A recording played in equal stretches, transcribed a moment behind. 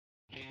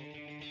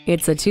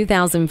It's a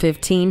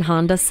 2015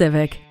 Honda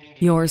Civic.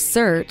 Your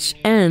search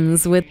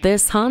ends with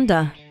this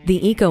Honda.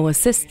 The Eco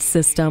Assist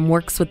system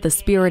works with the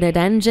spirited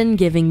engine,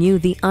 giving you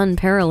the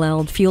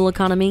unparalleled fuel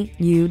economy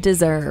you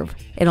deserve.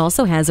 It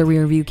also has a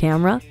rear-view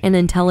camera, an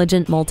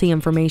intelligent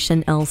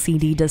multi-information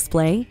LCD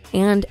display,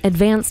 and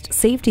advanced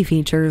safety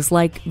features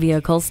like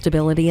Vehicle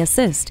Stability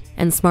Assist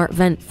and Smart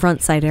Vent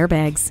front side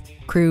airbags.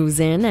 Cruise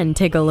in and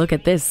take a look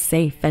at this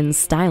safe and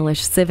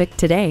stylish Civic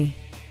today.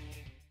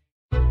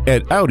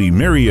 At Audi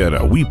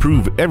Marietta, we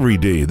prove every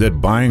day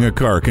that buying a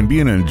car can be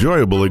an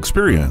enjoyable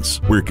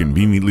experience. We're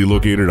conveniently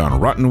located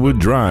on Rottenwood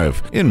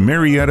Drive in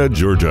Marietta,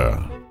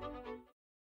 Georgia.